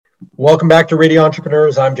Welcome back to Radio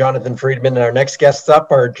Entrepreneurs. I'm Jonathan Freedman, and our next guests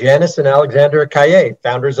up are Janice and Alexander Caillet,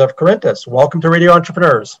 founders of Corentus. Welcome to Radio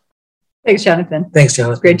Entrepreneurs. Thanks, Jonathan. Thanks,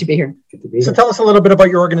 Jonathan. It's great to be here. Good to be here. So tell us a little bit about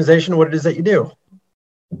your organization, what it is that you do.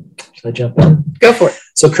 Should I jump in? Go for it.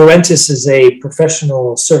 So Corentus is a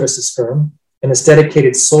professional services firm, and it's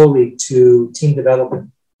dedicated solely to team development,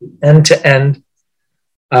 end-to-end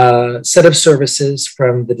set of services,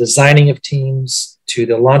 from the designing of teams to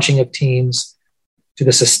the launching of teams to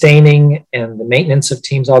the sustaining and the maintenance of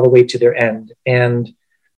teams all the way to their end. And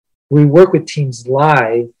we work with teams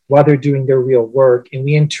live while they're doing their real work, and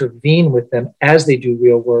we intervene with them as they do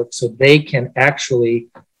real work so they can actually,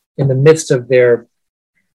 in the midst of their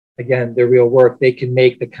real work, they can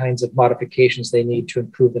make the kinds of modifications they need to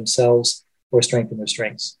improve themselves or strengthen their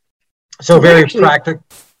strengths. So very practical.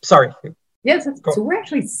 Sorry. Yes, so we're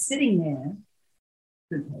actually sitting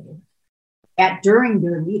there during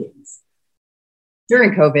their meetings.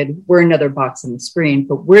 During COVID, we're another box on the screen,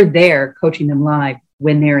 but we're there coaching them live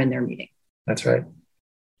when they're in their meeting. That's right.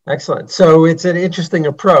 Excellent. So it's an interesting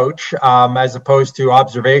approach as opposed to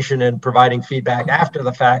observation and providing feedback after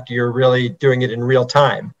the fact. You're really doing it in real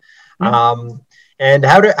time. Mm-hmm. And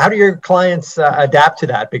how do your clients adapt to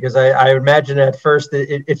that? Because I imagine at first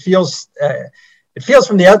it feels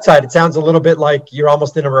from the outside, it sounds a little bit like you're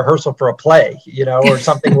almost in a rehearsal for a play, or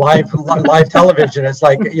something live television. It's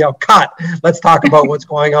like, cut. Let's talk about what's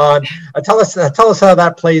going on. Tell us how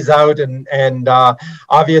that plays out. And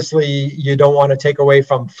obviously, you don't want to take away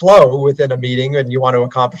from flow within a meeting, and you want to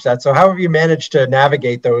accomplish that. So how have you managed to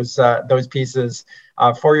navigate those pieces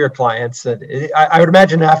for your clients? I would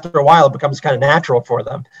imagine after a while it becomes kind of natural for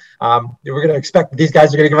them. We're going to expect these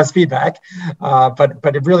guys are going to give us feedback,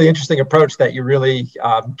 but a really interesting approach that you really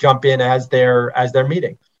jump in as they're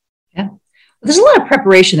meeting. Yeah, there's a lot of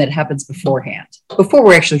preparation that happens beforehand. Before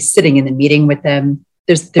we're actually sitting in the meeting with them,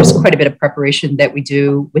 there's quite a bit of preparation that we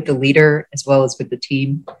do with the leader as well as with the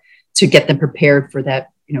team to get them prepared for that.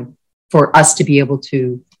 For us to be able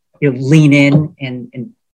to lean in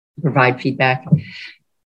and provide feedback. Do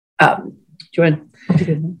you want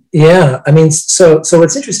to? Yeah, I mean, so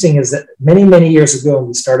what's interesting is that many years ago, and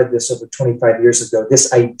we started this over 25 years ago,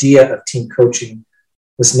 this idea of team coaching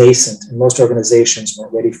was nascent, and most organizations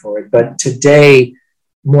weren't ready for it. But today,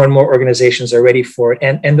 more and more organizations are ready for it.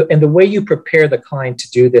 And the way you prepare the client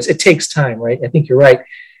to do this, it takes time, right? I think you're right.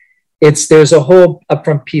 There's a whole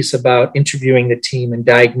upfront piece about interviewing the team and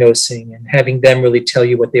diagnosing and having them really tell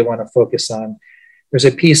you what they want to focus on. There's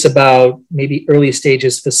a piece about maybe early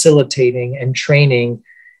stages facilitating and training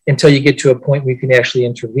until you get to a point where you can actually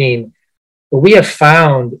intervene. What we have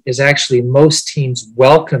found is actually most teams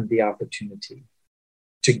welcome the opportunity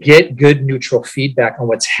to get good neutral feedback on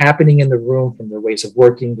what's happening in the room, from their ways of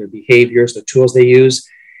working, their behaviors, the tools they use,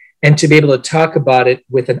 and to be able to talk about it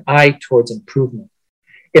with an eye towards improvement.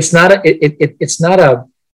 It's not a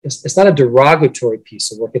derogatory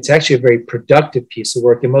piece of work. It's actually a very productive piece of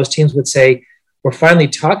work. And most teams would say, we're finally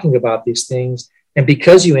talking about these things. And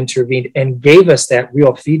because you intervened and gave us that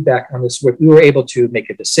real feedback on this work, we were able to make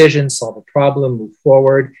a decision, solve a problem, move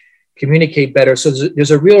forward, communicate better. So there's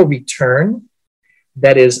a real return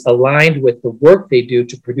that is aligned with the work they do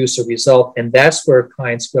to produce a result. And that's where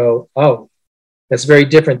clients go, oh, that's very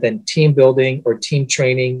different than team building or team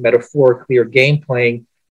training, metaphorically, or game playing,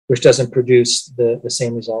 which doesn't produce the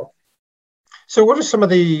same result. So what are some of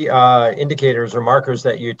the indicators or markers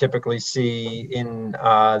that you typically see in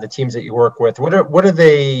the teams that you work with? What are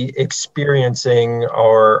they experiencing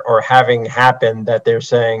or having happen that they're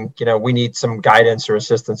saying, we need some guidance or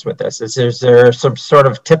assistance with this? Is there some sort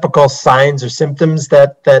of typical signs or symptoms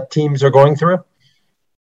that teams are going through?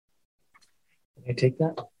 Can I take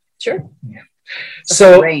that? Sure. Yeah.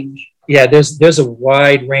 So range. Yeah, there's a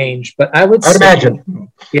wide range, but I would imagine.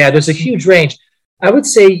 Yeah, there's a huge range. I would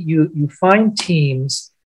say you find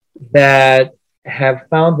teams that have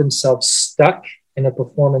found themselves stuck in a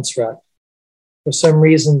performance rut. For some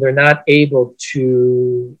reason, they're not able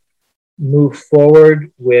to move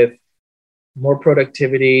forward with more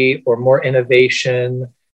productivity or more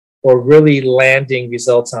innovation or really landing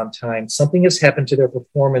results on time. Something has happened to their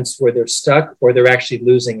performance where they're stuck or they're actually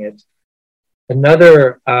losing it.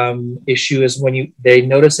 Another issue is when they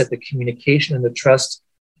notice that the communication and the trust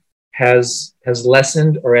has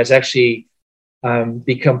lessened or has actually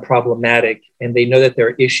become problematic, and they know that there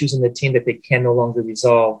are issues in the team that they can no longer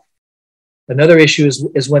resolve. Another issue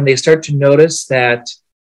is when they start to notice that,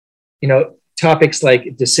 topics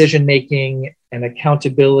like decision-making and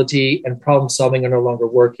accountability and problem-solving are no longer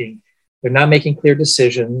working. They're not making clear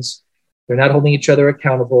decisions. They're not holding each other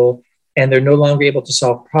accountable. and they're no longer able to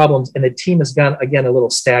solve problems, and the team has gone, again, a little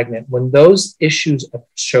stagnant. When those issues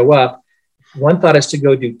show up, one thought is to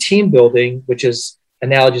go do team building, which is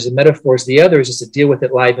analogies and metaphors. The other is just to deal with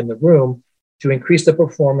it live in the room to increase the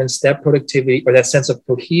performance, that productivity, or that sense of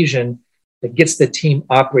cohesion that gets the team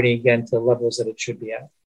operating again to the levels that it should be at.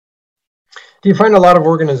 Do you find a lot of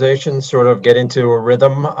organizations sort of get into a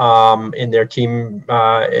rhythm in their team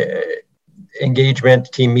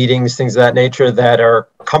engagement, team meetings, things of that nature that are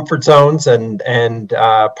comfort zones, and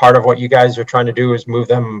part of what you guys are trying to do is move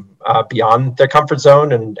them beyond their comfort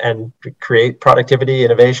zone and create productivity,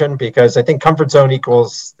 innovation? Because I think comfort zone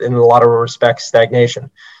equals, in a lot of respects,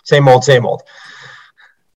 stagnation. Same old, same old.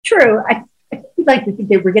 True. I would like to think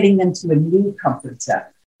that we're getting them to a new comfort zone,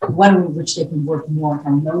 one in which they can work more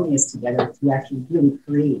harmonious together to actually really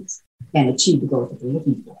create and achieve the goals that they're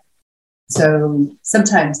looking for. So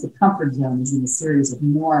sometimes the comfort zone is in a series of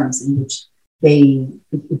norms in which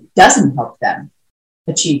it doesn't help them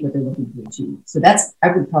achieve what they're looking to achieve. So I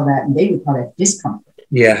would call that, and they would call that discomfort.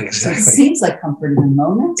 Yeah, exactly. So it seems like comfort in the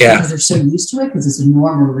moment because they're so used to it, because it's a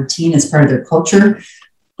norm or routine as part of their culture.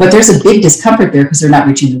 But there's a big discomfort there because they're not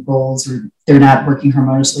reaching their goals, or they're not working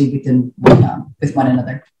harmoniously with one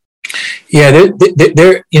another. Yeah,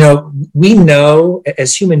 we know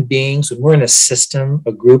as human beings, when we're in a system,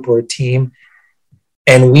 a group, or a team,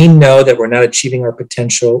 and we know that we're not achieving our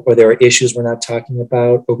potential, or there are issues we're not talking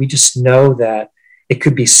about, or we just know that it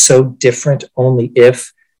could be so different only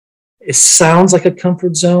if. It sounds like a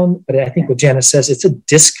comfort zone, but I think what Janice says, it's a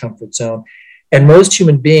discomfort zone. And most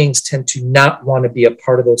human beings tend to not want to be a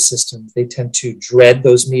part of those systems. They tend to dread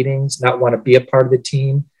those meetings, not want to be a part of the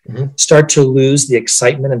team, start to lose the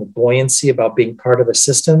excitement and the buoyancy about being part of a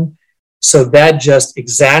system. So that just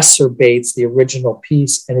exacerbates the original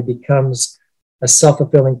piece, and it becomes a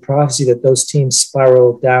self-fulfilling prophecy that those teams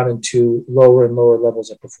spiral down into lower and lower levels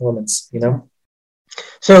of performance,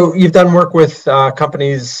 So you've done work with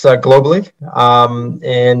companies globally,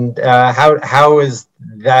 and how is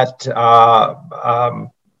that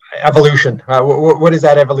evolution? What has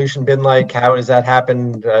that evolution been like? How has that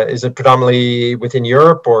happened? Is it predominantly within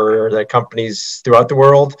Europe, or are there companies throughout the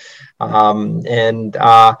world? And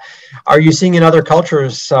are you seeing in other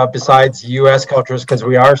cultures besides U.S. cultures, because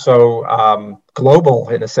we are so global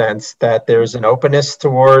in a sense, that there's an openness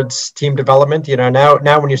towards team development?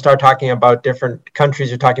 Now when you start talking about different countries,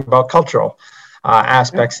 you're talking about cultural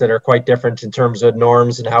aspects that are quite different in terms of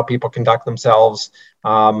norms and how people conduct themselves.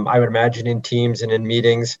 I would imagine in teams and in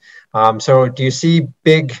meetings. So do you see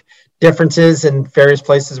big differences in various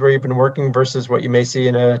places where you've been working versus what you may see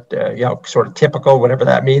in a sort of typical, whatever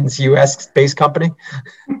that means, US-based company?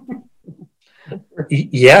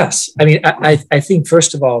 Yes. I mean, I think,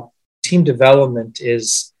 first of all, team development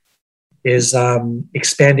is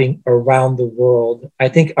expanding around the world. I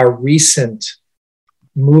think our recent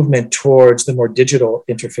movement towards the more digital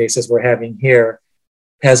interfaces we're having here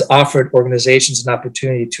has offered organizations an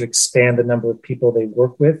opportunity to expand the number of people they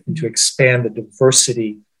work with and to expand the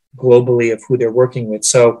diversity globally of who they're working with.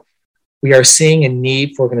 So we are seeing a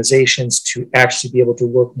need for organizations to actually be able to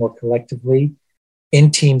work more collectively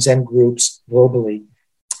in teams and groups globally.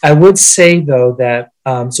 I would say, though, that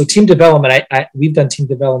so team development, we've done team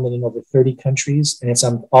development in over 30 countries, and it's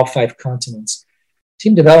on all 5 continents.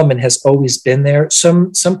 Team development has always been there.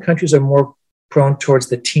 Some countries are more prone towards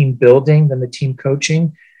the team building than the team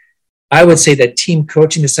coaching. I would say that team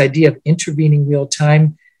coaching, this idea of intervening real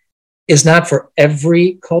time, is not for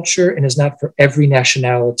every culture and is not for every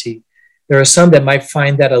nationality. There are some that might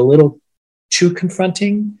find that a little too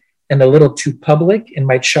confronting and a little too public and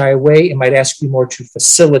might shy away and might ask you more to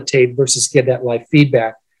facilitate versus give that live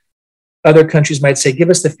feedback. Other countries might say, give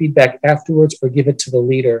us the feedback afterwards or give it to the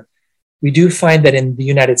leader. We do find that in the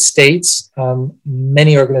United States,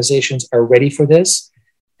 many organizations are ready for this,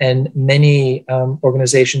 and many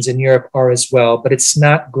organizations in Europe are as well, but it's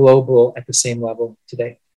not global at the same level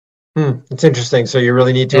today. It's interesting. So you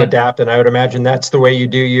really need to adapt, and I would imagine that's the way you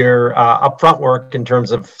do your upfront work in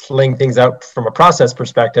terms of laying things out from a process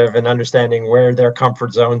perspective and understanding where their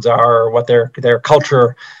comfort zones are, or what their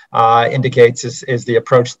culture indicates is the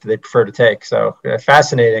approach that they prefer to take. So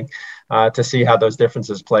fascinating to see how those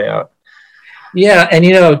differences play out. Yeah, and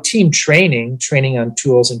team training on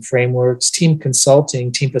tools and frameworks, team consulting,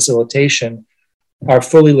 team facilitation are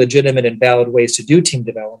fully legitimate and valid ways to do team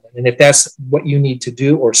development. And if that's what you need to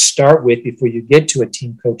do or start with before you get to a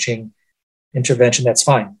team coaching intervention, that's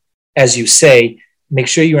fine. As you say, make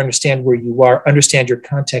sure you understand where you are, understand your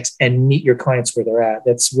context, and meet your clients where they're at.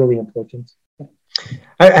 That's really important.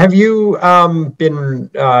 Have you been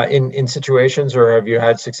in situations, or have you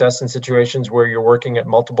had success in situations where you're working at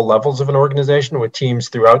multiple levels of an organization with teams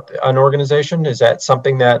throughout an organization? Is that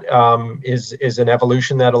something that is an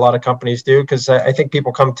evolution that a lot of companies do? Because I think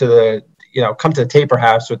people come to the Taper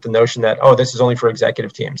House with the notion that, oh, this is only for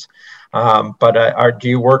executive teams. But do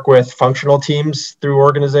you work with functional teams through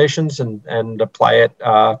organizations and apply it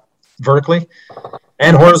vertically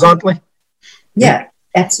and horizontally? Yeah,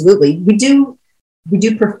 absolutely. We do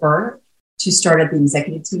prefer to start at the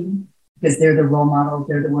executive team because they're the role model.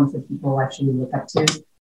 They're the ones that people actually look up to,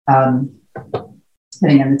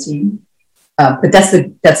 depending on the team. But that's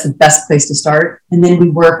the best place to start. And then we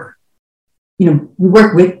work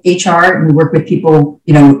with HR and we work with people,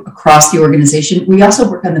 across the organization. We also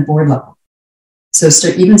work on the board level. So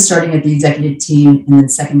even starting at the executive team and then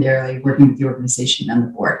secondarily working with the organization on the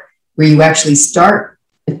board, where you actually start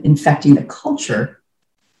infecting the culture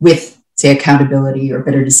with, say, accountability or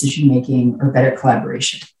better decision-making or better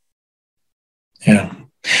collaboration. Yeah.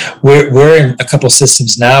 We're in a couple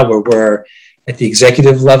systems now where we're at the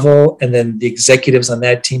executive level, and then the executives on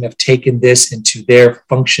that team have taken this into their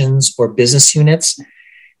functions or business units,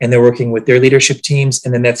 and they're working with their leadership teams.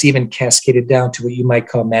 And then that's even cascaded down to what you might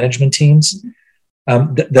call management teams.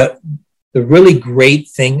 The really great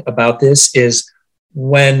thing about this is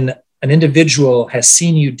when an individual has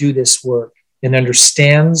seen you do this work and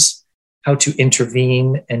understands how to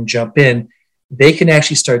intervene and jump in, they can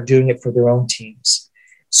actually start doing it for their own teams.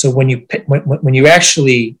 So when you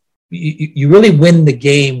actually, you really win the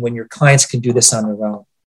game when your clients can do this on their own.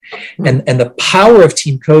 And the power of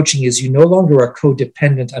team coaching is you no longer are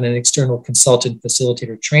codependent on an external consultant,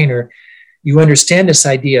 facilitator, trainer. You understand this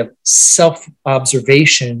idea of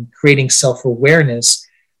self-observation, creating self-awareness,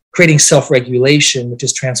 creating self-regulation, which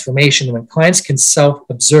is transformation. When clients can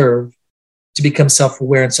self-observe to become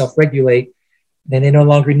self-aware and self-regulate, then they no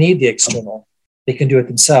longer need the external. They can do it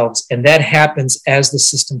themselves. And that happens as the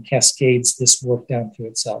system cascades this work down to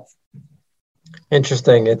itself.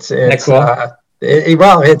 Interesting. It's cool?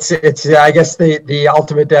 It's I guess the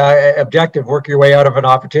ultimate objective, work your way out of an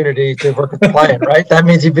opportunity to work with the client, right? That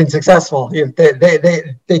means you've been successful. They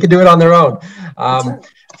can do it on their own.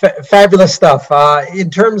 Fabulous stuff. In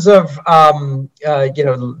terms of the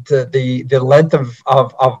length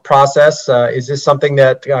of process, is this something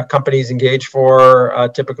that companies engage for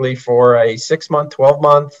typically for a 6-month,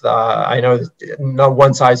 12-month? I know no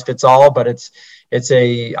one size fits all, but it's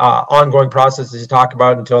a ongoing process as you talk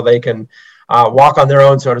about until they can walk on their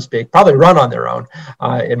own, so to speak. Probably run on their own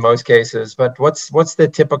in most cases. But what's the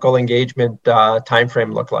typical engagement time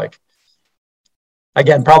frame look like?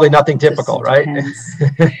 Again, probably nothing typical, right?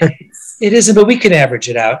 It isn't, but we can average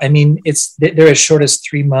it out. I mean, they're as short as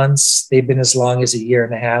 3 months. They've been as long as a year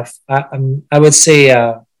and a half. I would say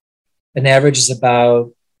an average is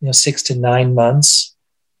about 6 to 9 months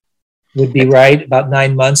would be right. About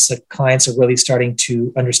 9 months, the clients are really starting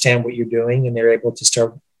to understand what you're doing, and they're able to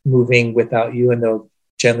start moving without you, and they'll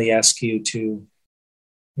gently ask you to,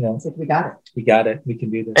 we got it. We got it. We can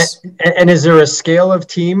do this. And is there a scale of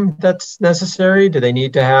team that's necessary? Do they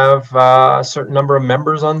need to have a certain number of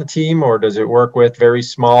members on the team, or does it work with very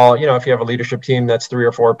small, if you have a leadership team that's 3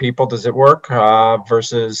 or 4 people, does it work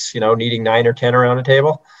versus, needing 9 or 10 around a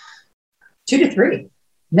table? 2 to 3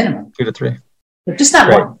 minimum. 2 to 3. But just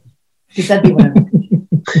not one, because that'd be one of them.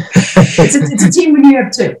 It's a team when you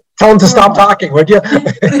have 2. Tell them to stop talking, would you?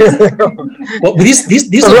 Well, these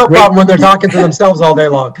it's a real problem when they're talking to themselves all day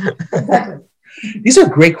long. Exactly. These are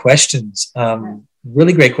great questions,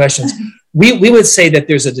 really great questions. We would say that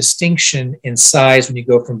there's a distinction in size when you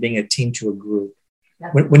go from being a team to a group.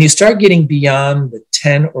 When you start getting beyond the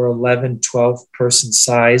 10 or 11, 12 person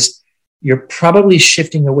size, you're probably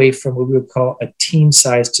shifting away from what we would call a team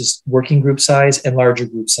size to working group size and larger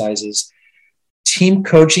group sizes. Team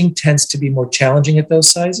coaching tends to be more challenging at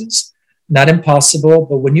those sizes. Not impossible,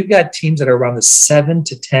 but when you've got teams that are around the 7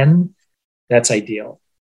 to 10, that's ideal.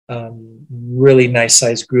 Really nice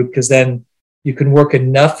size group, because then you can work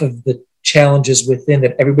enough of the challenges within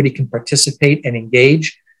that everybody can participate and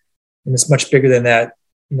engage. And it's much bigger than that.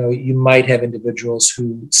 You might have individuals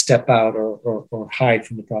who step out or hide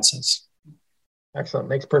from the process. Excellent.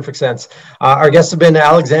 Makes perfect sense. Our guests have been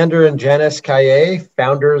Alexander and Janice Caillet,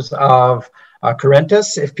 founders of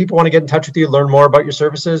Corentus. If people want to get in touch with you, learn more about your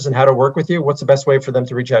services and how to work with you, what's the best way for them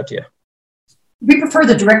to reach out to you? We prefer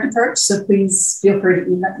the direct approach, so please feel free to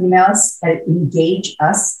email us at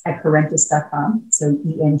engageus@corentus.com. So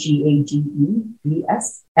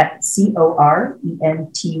ENGAGEUS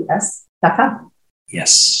 @CORENTUS.com.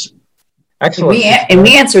 Yes. Excellent. And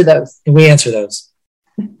we answer those. And we answer those.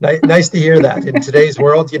 Nice to hear that. In today's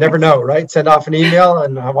world, you never know, right? Send off an email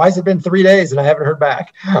and why has it been 3 days and I haven't heard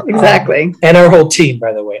back? Exactly. And our whole team,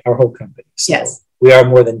 by the way, our whole company. So yes. We are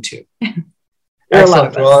more than 2.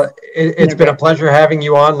 Excellent. Well, it's been a pleasure having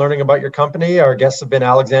you on, learning about your company. Our guests have been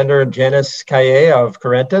Alexander and Janice Caillet of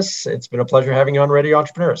Corentus. It's been a pleasure having you on Radio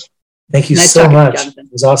Entrepreneurs. Thank you so much.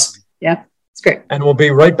 It was awesome. Yeah, it's great. And we'll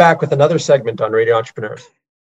be right back with another segment on Radio Entrepreneurs.